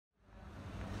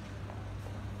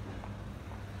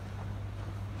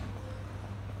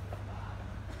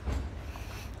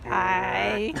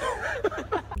Hi.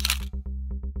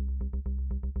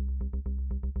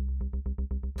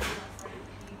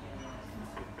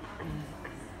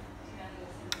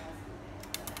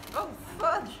 Oh,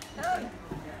 fudge! No.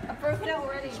 I've broken it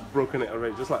already. Just broken it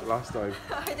already, just like last time.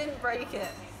 I didn't break it.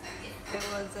 It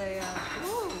was a.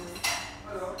 Ooh.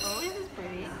 Oh, this is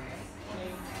pretty.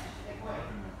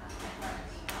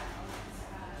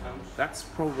 That's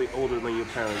probably older than your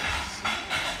parents.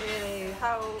 Really?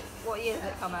 What year did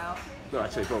it come out? No,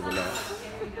 actually, probably not.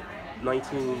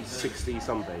 1960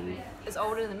 something. It's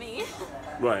older than me.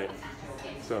 Right.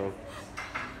 So.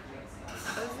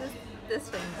 What's this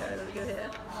thing go? Does it go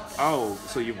here? Oh,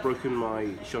 so you've broken my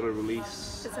shutter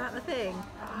release. Is that the thing?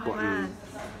 Oh, button. man.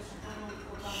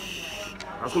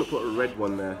 I was going to put a red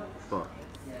one there, but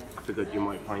I figured you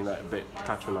might find that a bit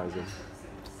patronizing.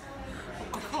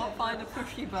 I can't find a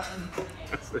pushy button.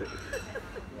 That's it.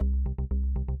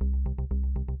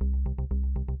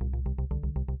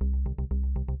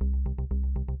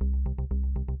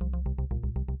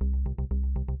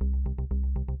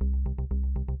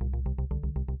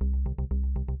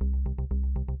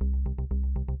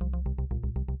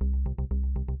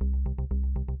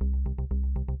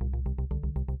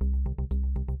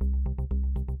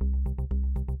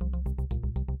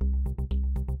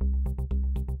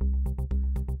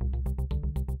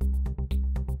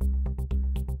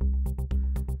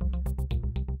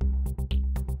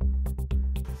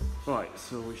 Right,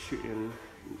 so we're shooting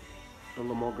a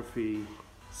Lomography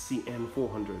CN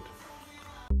 400.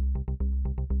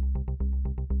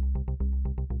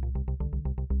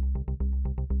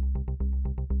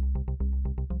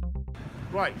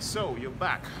 Right, so you're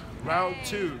back. Round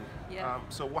two. Yeah.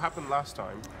 So what happened last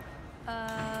time?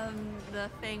 The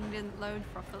thing didn't load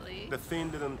properly. The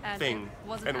thing didn't And thing. it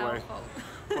wasn't our fault.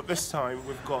 But this time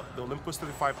we've got the Olympus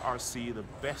 35RC, the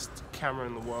best camera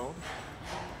in the world,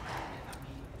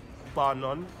 bar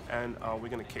none, and we're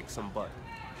gonna kick some butt.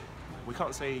 We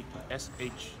can't say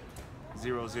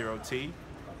SH00T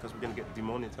because we're gonna get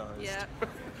demonetized. Yeah.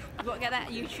 We've got to get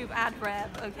that YouTube ad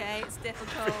rep, okay? It's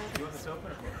difficult.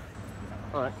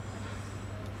 Alright.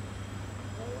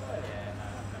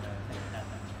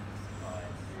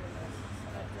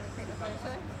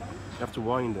 You have to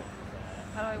wind it.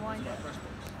 How do I wind it?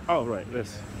 Oh, right,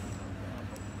 this.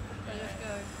 I just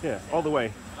go. Yeah, all the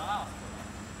way.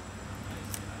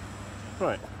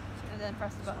 Right. And then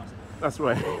press the button. That's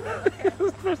right.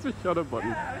 Just press the shutter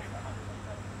button.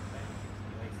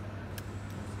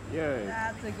 Yay.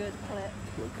 That's a good clip.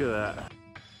 Look at that.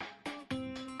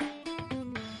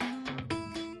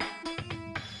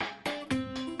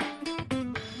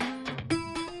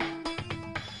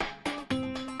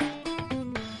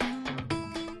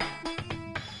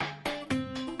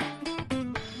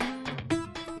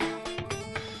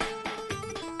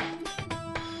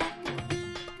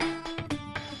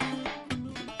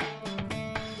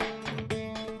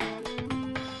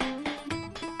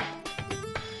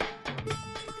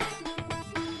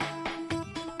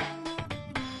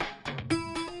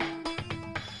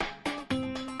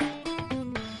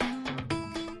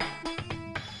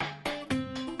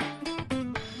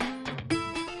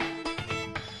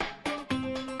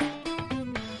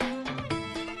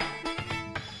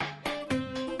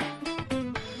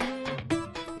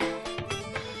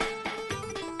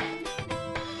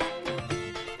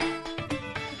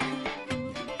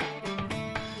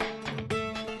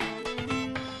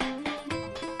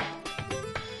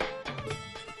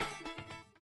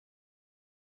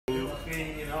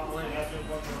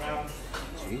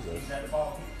 Jesus.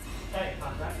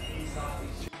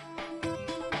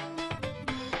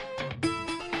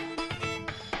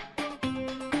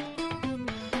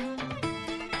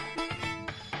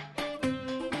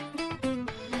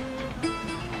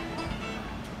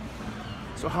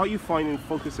 So how are you finding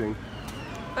focusing?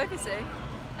 Focusing?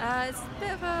 It's a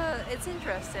bit of it's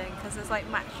interesting because it's like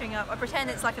matching up. I pretend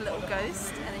it's like a little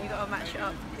ghost and then you've got to match it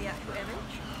up to the actual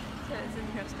image. So it's an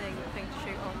interesting thing to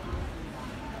shoot on.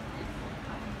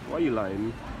 Why are you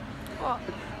lying? What?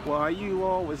 Why you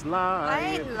always lying?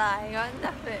 I ain't lying, I'm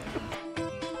nothing.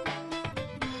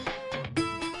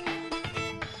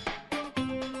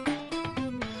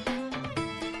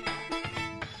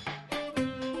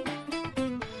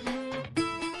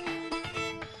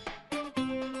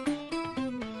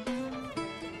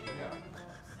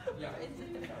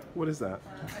 What is that? I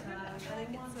think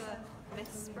it's a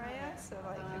mist sprayer, so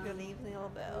like you're gonna leave a little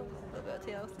bit of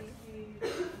TLC.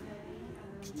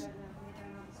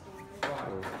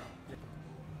 Oh.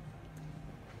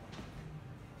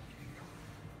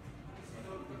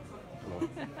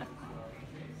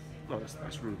 No,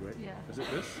 that's rude, right? Yeah. Is it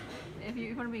this? If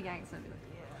you want to be a gangster, be like,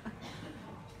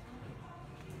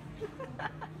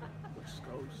 West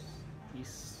Coast,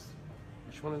 East.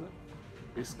 Which one is it?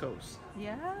 East Coast.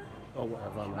 Yeah. Or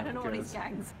whatever. I don't know what these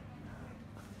gangs.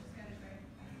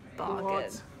 Bargain.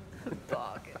 What?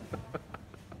 Bargain.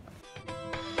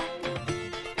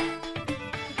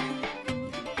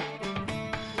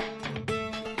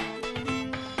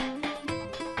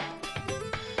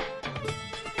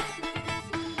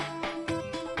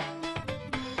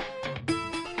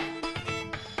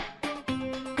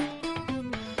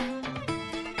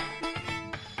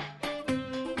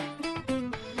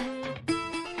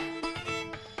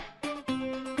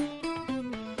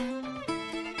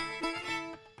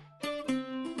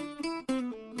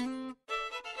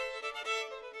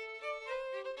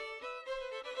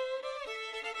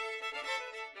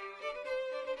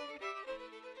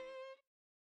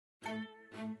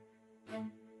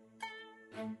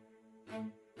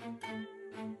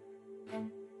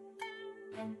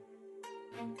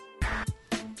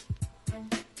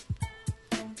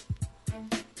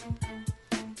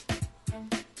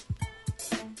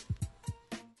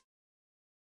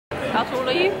 How tall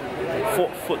are you?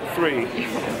 4'3". 4'3".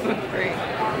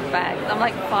 Bags. I'm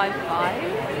like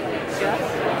 5'5".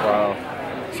 Just. Wow.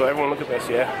 So everyone look at this,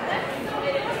 yeah?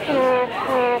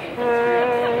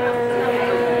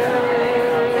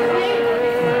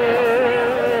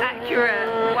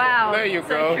 Accurate. Wow. There you so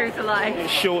go. True to life.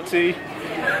 Shorty.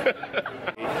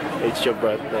 It's your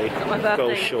birthday. My birthday.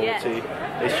 Go shorty. Yes.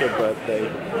 It's your birthday.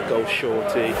 Go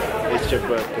shorty. It's your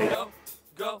birthday. Go,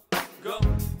 go, go,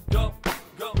 go,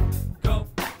 go,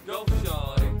 go,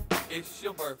 shorty. It's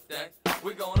your birthday.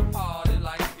 We're gonna party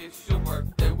like it's your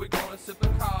birthday. We're gonna sip a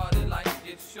Cardi like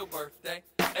it's your birthday.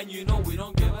 And you know we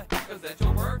don't give a heck 'cause that's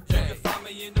your birthday. You can find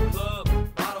me in the club,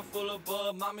 bottle full of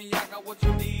bub. Mommy, I got what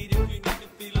you need if you need to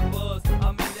feel a buzz.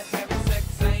 I'm into having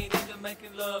sex, I ain't into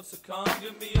making love. So come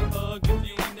give me a hug if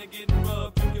you into getting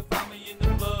rubbed. You can find me in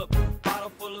the club,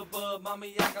 bottle full of bub.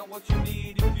 Mommy, I got what you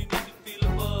need if you need to feel a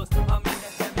buzz. I'm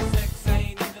into having sex, I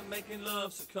ain't into making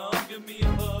love. So come give me a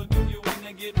hug if you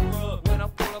into getting rubbed. When I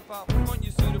pull up out front,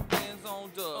 you see the bands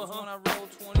on dubs. When I roll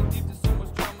 20 deep, there's so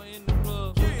much drama in the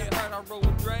club. Yeah, heard I roll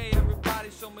with Dre, everybody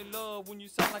show me love. When you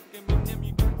sound like Eminem,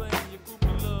 you can play in your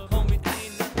groupie love. Homie,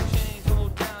 ain't nothing changed,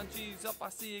 hold down, G's up. I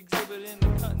see exhibit in the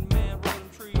cutting, man, roll them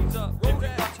trees up. If you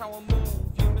watch how I move,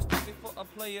 you mistake me for a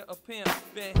player, a pimp.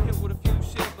 Been hit with a few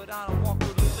shit, but I don't walk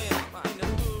with a limp. I ain't a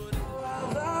hood. I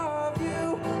love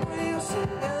you when you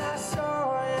sing that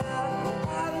song,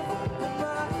 yeah. Out of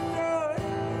my throat,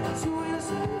 to you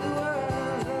say the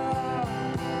words,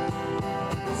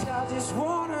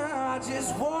 I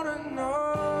just wanna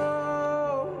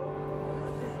know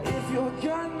if you're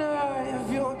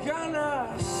gonna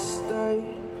stay.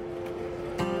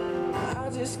 I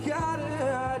just gotta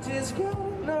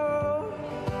know.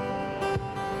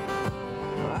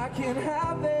 I can't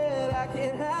have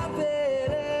it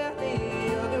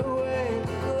any other way.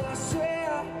 Well, I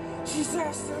swear she's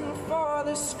destined for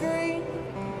the screen.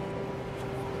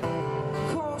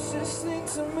 Closest thing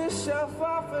to Michelle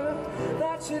Pfeiffer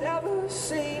that you'd ever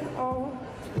seen. Oh,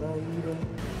 lady.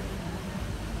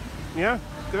 Yeah,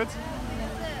 good.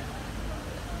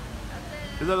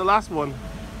 Is that the last one?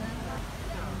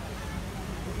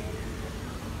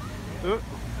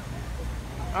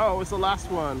 Oh, it's the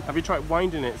last one. Have you tried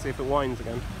winding it? See if it winds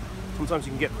again. Sometimes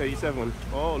you can get 37.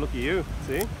 Oh, look at you.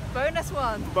 See? Bonus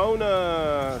one.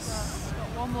 Bonus. Got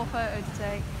one more photo to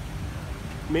take.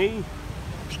 Me?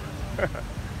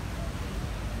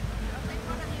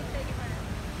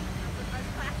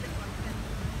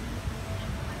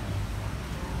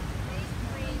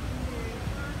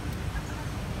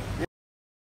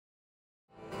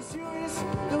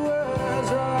 The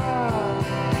words are,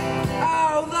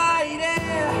 oh lady,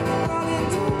 running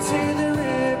to the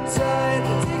riptide,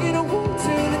 taking a walk to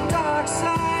the dark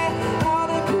side. All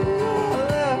the people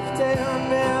left hand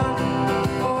man.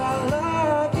 Oh, I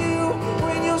love you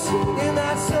when you're singing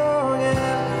that song,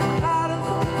 and out of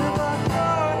my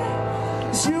heart,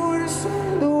 'cause you were to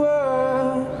sing the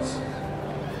words.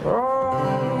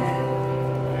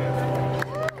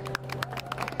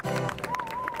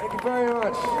 Thank you very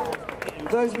much.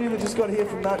 For those of you that just got here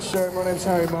from that show, my name's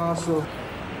Harry Marshall.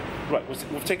 Right,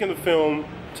 we've taken the film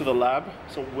to the lab,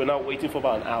 so we're now waiting for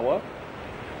about an hour.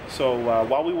 So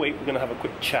while we wait, we're going to have a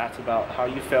quick chat about how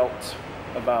you felt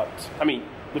about, I mean,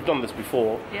 we've done this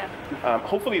before. Yeah.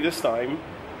 Hopefully this time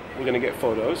we're going to get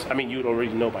photos. I mean, you'd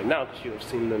already know by now because you have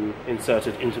seen them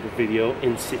inserted into the video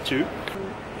in situ.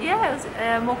 Yeah, it was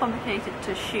more complicated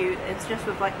to shoot. It's just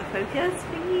with like the focus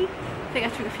thingy. I think I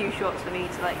took a few shots for me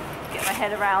to like get my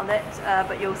head around it,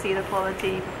 but you'll see the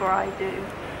quality before I do.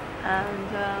 And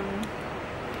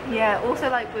Yeah, also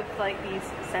like with like these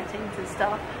settings and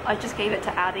stuff, I just gave it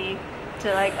to Addie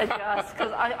to like adjust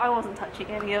because I wasn't touching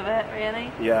any of it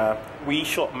really. Yeah, we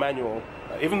shot manual.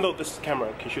 Even though this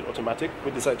camera can shoot automatic,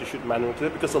 we decided to shoot manual today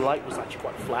because the light was actually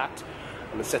quite flat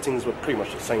and the settings were pretty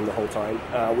much the same the whole time.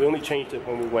 We only changed it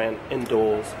when we went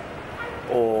indoors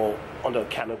or under a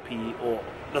canopy, or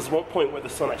there's one point where the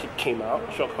sun actually came out,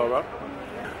 shock horror.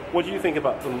 What do you think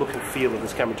about the look and feel of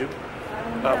this camera, too?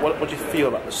 What do you feel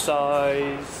about the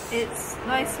size? It's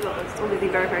nice, well, it's obviously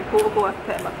very, very portable. I can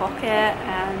put it in my pocket,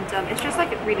 and it's just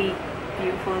like a really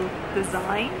beautiful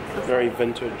design. Very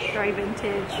vintage. Very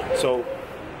vintage. So,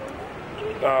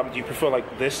 do you prefer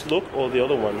like this look or the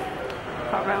other one? I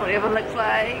can't remember what the other one looks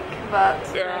like, but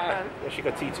Well, she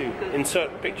got T2. Good.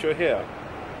 Insert picture here.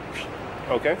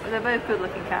 Okay. They're both good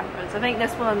looking cameras. I think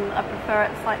this one I prefer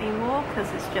it slightly more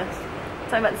because it's just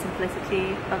something about the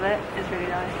simplicity of it is really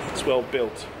nice. It's well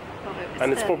built.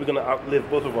 And it's probably going to outlive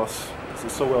both of us because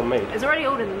it's so well made. It's already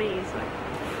older than me, so.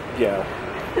 Yeah.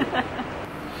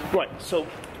 Right, so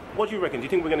what do you reckon? Do you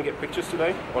think we're going to get pictures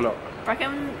today or not? I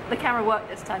reckon the camera worked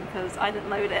this time because I didn't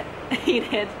load it. He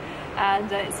did.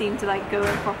 And it seemed to like go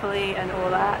in properly and all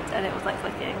that, and it was like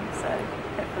flicking, so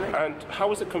hopefully. And how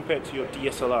is it compared to your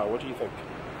DSLR? What do you think?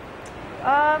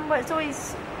 Well, it's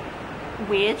always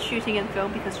weird shooting in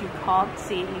film because you can't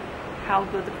see how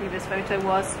good the previous photo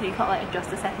was, so you can't like adjust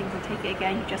the settings and take it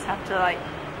again. You just have to like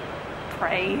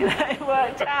pray that it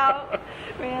worked out,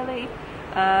 really.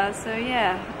 So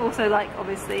yeah, also like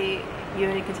obviously you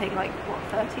only can take like what,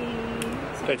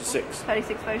 36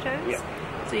 photos? Yeah.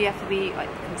 So you have to be like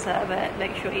conservative,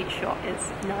 make sure each shot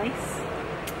is nice.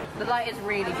 The light is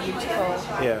really beautiful.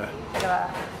 Yeah. Look at that.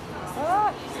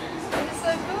 What? It's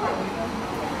so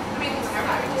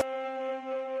cool.